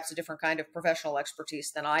and perhaps a different kind of professional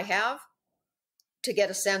expertise than I have to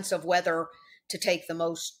get a sense of whether, to take the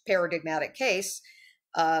most paradigmatic case,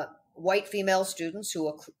 white female students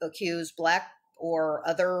who accuse Black or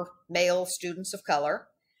other male students of color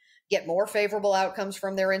get more favorable outcomes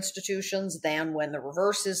from their institutions than when the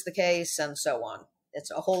reverse is the case, and so on.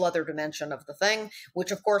 It's a whole other dimension of the thing,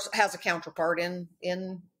 which of course has a counterpart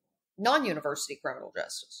in non-university criminal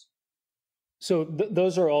justice. So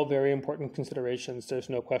those are all very important considerations, there's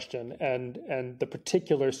no question. And the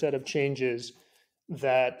particular set of changes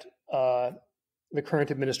that the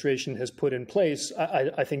current administration has put in place,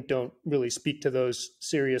 I think don't really speak to those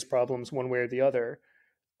serious problems one way or the other.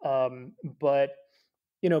 But,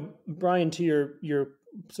 Brian, to your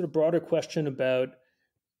sort of broader question about,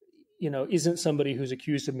 isn't somebody who's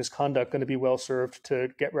accused of misconduct going to be well served to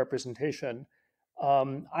get representation?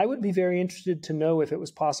 I would be very interested to know if it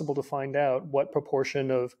was possible to find out what proportion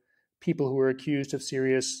of people who are accused of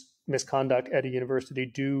serious misconduct at a university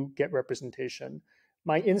do get representation.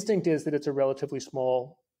 My instinct is that it's a relatively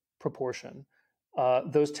small proportion.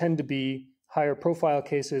 Those tend to be higher profile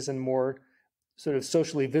cases and more sort of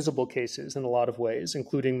socially visible cases in a lot of ways,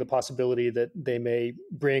 including the possibility that they may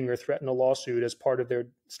bring or threaten a lawsuit as part of their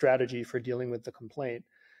strategy for dealing with the complaint.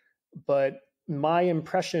 But my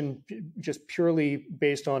impression, just purely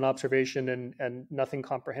based on observation and nothing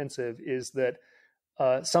comprehensive, is that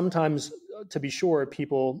sometimes, to be sure,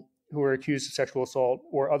 people who are accused of sexual assault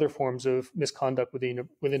or other forms of misconduct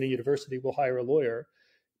within a university will hire a lawyer,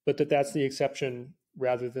 but that's the exception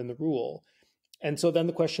rather than the rule. And so then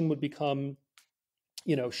the question would become,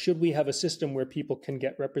 should we have a system where people can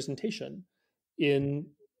get representation in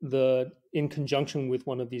conjunction with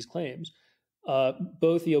one of these claims?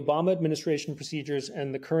 Both the Obama administration procedures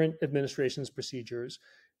and the current administration's procedures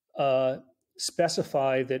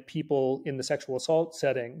specify that people in the sexual assault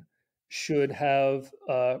setting should have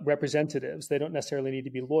representatives. They don't necessarily need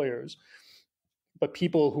to be lawyers, but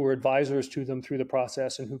people who are advisors to them through the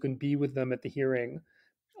process and who can be with them at the hearing.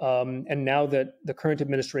 And now that the current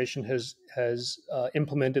administration has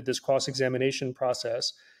implemented this cross-examination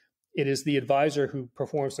process, it is the advisor who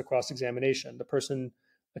performs the cross-examination. The person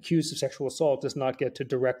accused of sexual assault does not get to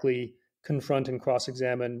directly confront and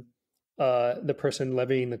cross-examine the person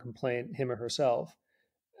levying the complaint, him or herself.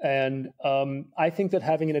 And I think that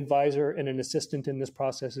having an advisor and an assistant in this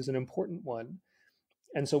process is an important one.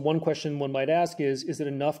 And so one question one might ask is it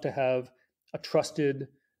enough to have a trusted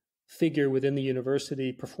figure within the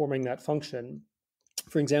university performing that function?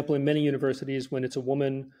 For example, in many universities, when it's a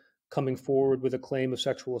woman coming forward with a claim of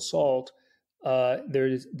sexual assault,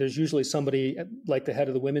 there's usually somebody like the head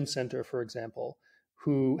of the Women's Center, for example,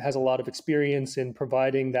 who has a lot of experience in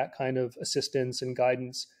providing that kind of assistance and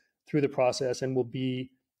guidance through the process and will be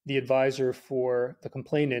the advisor for the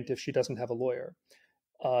complainant if she doesn't have a lawyer.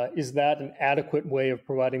 Is that an adequate way of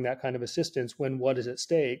providing that kind of assistance when what is at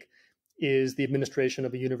stake is the administration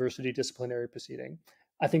of a university disciplinary proceeding?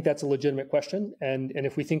 I think that's a legitimate question. And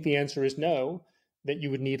if we think the answer is no, that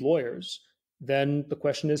you would need lawyers, then the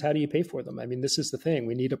question is, how do you pay for them? I mean, this is the thing.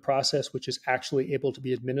 We need a process which is actually able to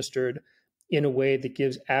be administered in a way that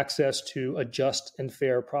gives access to a just and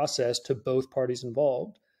fair process to both parties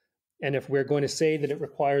involved. And if we're going to say that it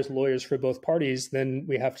requires lawyers for both parties, then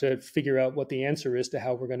we have to figure out what the answer is to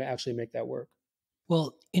how we're going to actually make that work.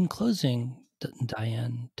 Well, in closing,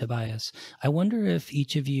 Diane, Tobias, I wonder if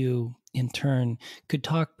each of you in turn could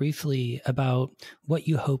talk briefly about what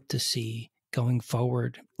you hope to see going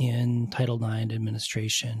forward in Title IX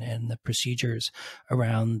administration and the procedures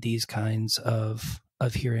around these kinds of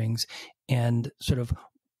hearings, and sort of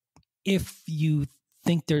if you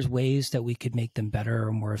think there's ways that we could make them better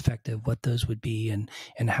or more effective, what those would be,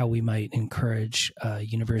 and how we might encourage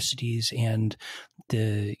universities and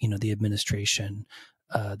the administration,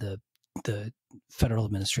 the federal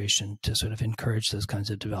administration, to sort of encourage those kinds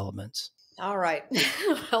of developments. All right.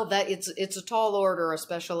 Well, that it's a tall order,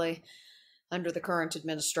 especially under the current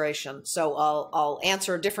administration. So I'll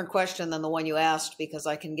answer a different question than the one you asked because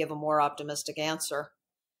I can give a more optimistic answer.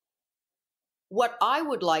 What I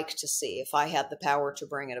would like to see, if I had the power to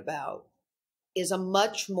bring it about, is a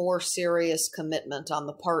much more serious commitment on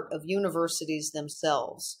the part of universities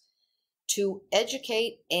themselves to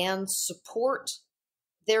educate and support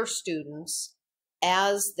their students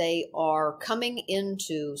as they are coming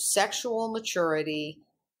into sexual maturity,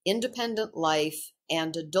 independent life,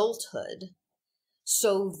 and adulthood,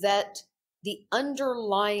 so that the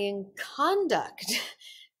underlying conduct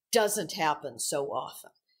doesn't happen so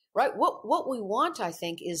often. Right? What we want, I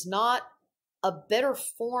think, is not a better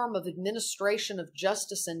form of administration of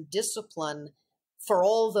justice and discipline for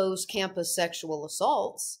all those campus sexual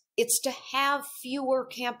assaults. It's to have fewer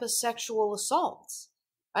campus sexual assaults,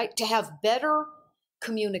 right? To have better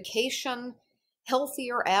communication,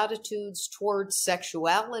 healthier attitudes towards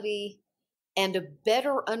sexuality, and a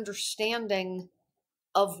better understanding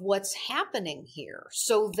of what's happening here,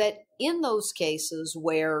 so that in those cases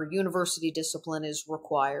where university discipline is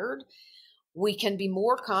required, we can be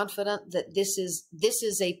more confident that this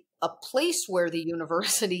is a place where the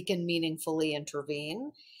university can meaningfully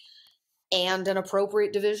intervene, and an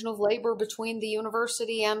appropriate division of labor between the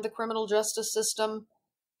university and the criminal justice system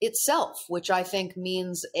itself, which I think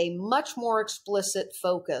means a much more explicit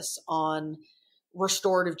focus on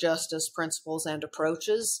restorative justice principles and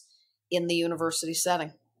approaches in the university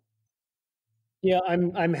setting. Yeah,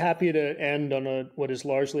 I'm happy to end on what is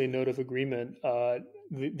largely a note of agreement.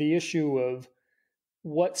 The issue of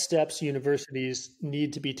what steps universities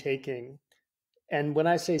need to be taking, and when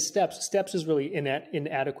I say steps is really an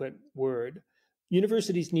inadequate word.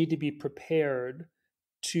 Universities need to be prepared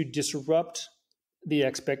to disrupt the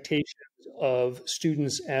expectations of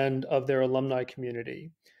students and of their alumni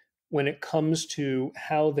community when it comes to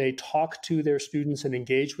how they talk to their students and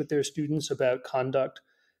engage with their students about conduct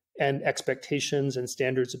and expectations and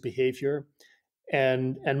standards of behavior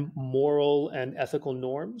and moral and ethical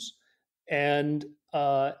norms. And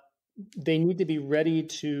they need to be ready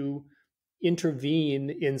to intervene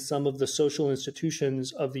in some of the social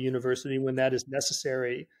institutions of the university when that is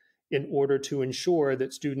necessary in order to ensure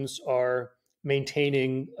that students are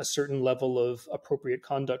maintaining a certain level of appropriate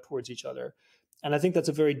conduct towards each other. And I think that's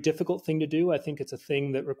a very difficult thing to do. I think it's a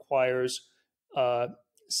thing that requires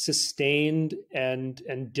sustained and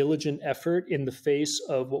diligent effort in the face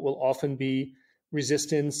of what will often be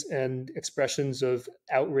resistance and expressions of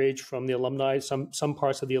outrage from the alumni, some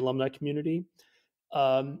parts of the alumni community.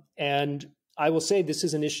 And I will say this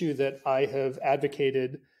is an issue that I have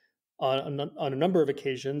advocated on a number of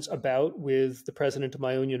occasions about with the president of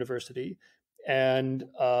my own university. And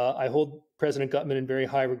I hold President Gutman in very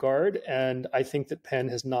high regard. And I think that Penn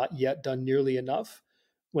has not yet done nearly enough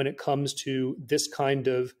when it comes to this kind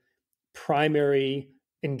of primary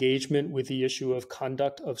engagement with the issue of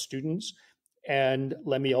conduct of students. And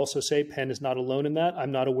let me also say, Penn is not alone in that.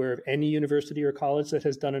 I'm not aware of any university or college that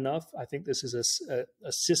has done enough. I think this is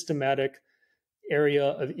a systematic area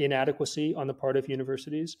of inadequacy on the part of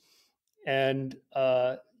universities. And,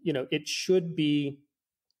 it should be,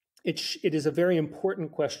 it is a very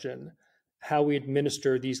important question how we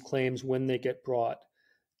administer these claims when they get brought.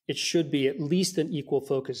 It should be at least an equal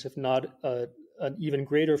focus, if not an even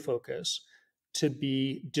greater focus, to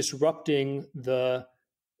be disrupting the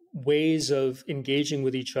ways of engaging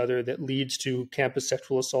with each other that leads to campus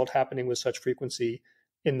sexual assault happening with such frequency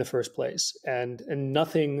in the first place. And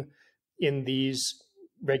nothing in these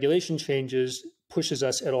regulation changes pushes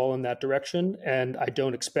us at all in that direction. And I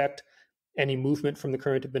don't expect any movement from the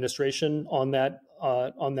current administration on that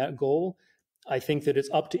goal. I think that it's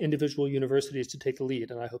up to individual universities to take the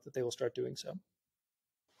lead, and I hope that they will start doing so.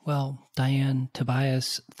 Well, Diane,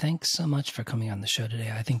 Tobias, thanks so much for coming on the show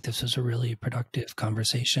today. I think this was a really productive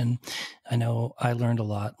conversation. I know I learned a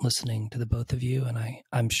lot listening to the both of you, and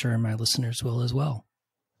I'm sure my listeners will as well.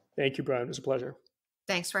 Thank you, Brian. It was a pleasure.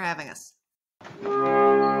 Thanks for having us.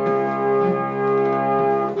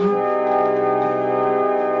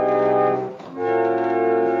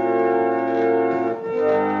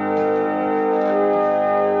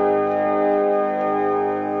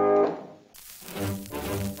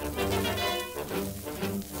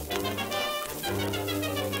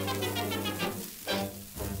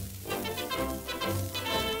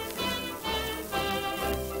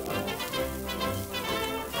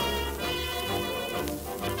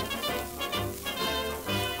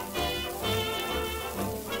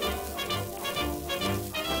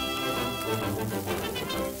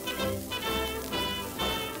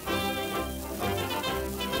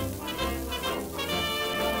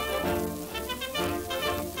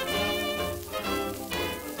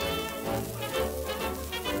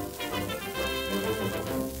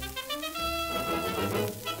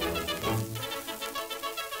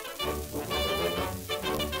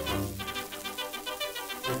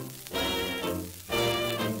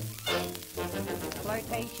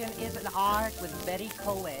 Is an art with Betty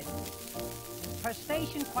Coed. Her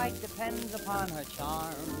station quite depends upon her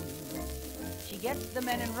charm. She gets the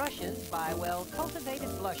men in rushes by well-cultivated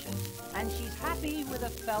blushes, and she's happy with a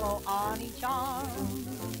fellow on each arm.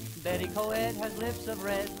 Betty Coed has lips of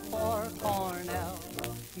red for Cornell.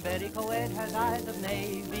 Betty Coed has eyes of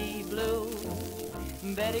navy blue.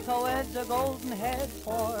 Betty Coed's a golden head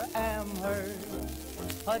for Amherst.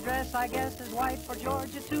 Her dress, I guess, is white for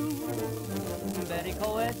Georgia, too. Betty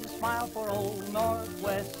Coed's a smile for old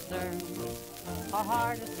Northwestern. Her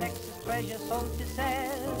heart is Texas treasure, so 'tis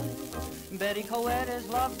said. Betty Coed is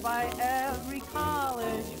loved by every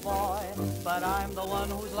college boy, but I'm the one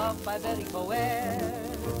who's loved by Betty Coed.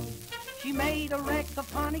 She made a wreck of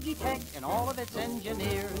Carnegie Tech and all of its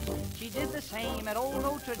engineers. She did the same at old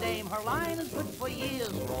Notre Dame. Her line is good for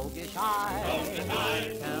years. Roguish eyes,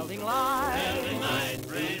 telling lies,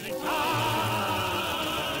 breathing sighs.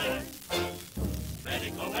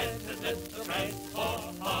 Betty Coed has lips of red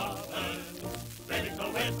for Harvard. Betty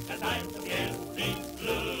Coed has eyes of yellow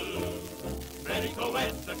blue. Betty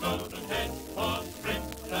Coed's a golden head for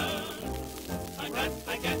Princeton. My dress,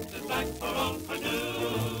 I guess, is black for old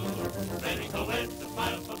Purdue. Betty Coed's a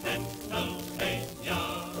smile for Pennsylvania.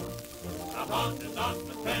 Her heart is on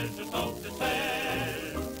the treasure, so 'tis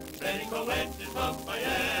said. Betty Coed is loved by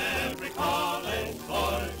every college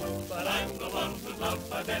boy, but I'm the one who's loved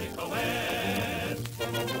by Betty Coed.